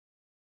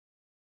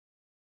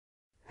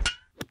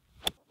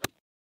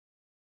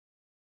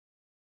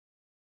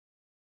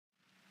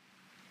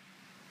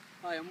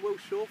Hi, I'm Will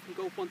Shaw from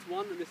Golf 1 to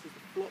 1 and this is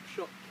the Flop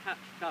Shot Catch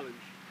Challenge.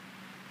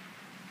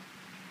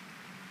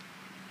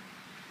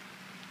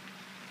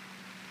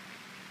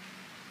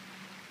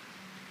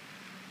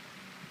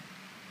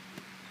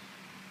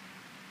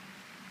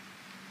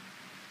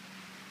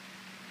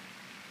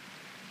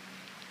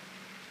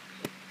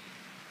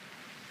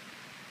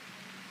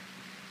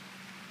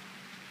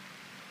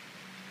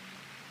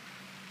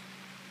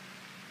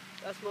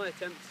 That's my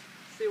attempt.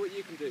 See what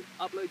you can do.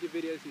 Upload your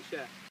videos and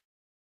share.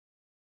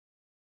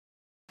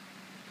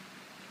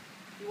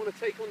 If you want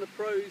to take on the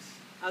pros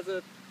as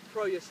a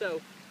pro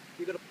yourself,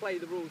 you've got to play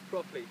the rules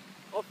properly.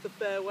 Off the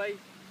fairway,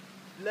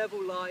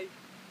 level lie,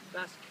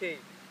 that's key.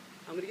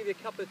 I'm going to give you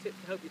a couple of tips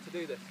to help you to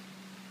do this.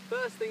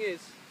 First thing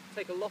is,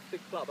 take a lofted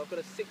club. I've got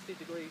a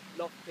 60-degree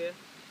loft here.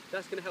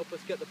 That's going to help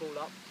us get the ball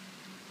up.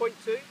 Point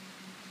 2,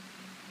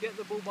 get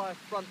the ball by a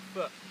front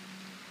foot.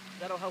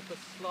 That'll help us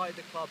slide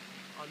the club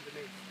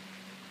underneath.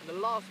 And the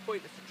last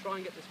point is to try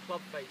and get this club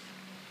face.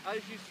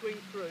 As you swing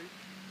through,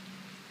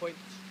 point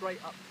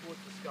straight up towards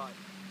the sky.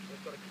 So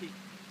it's got to keep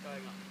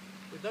going up.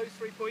 With those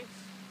 3 points,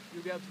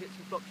 you'll be able to hit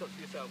some flop shots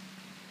for yourself.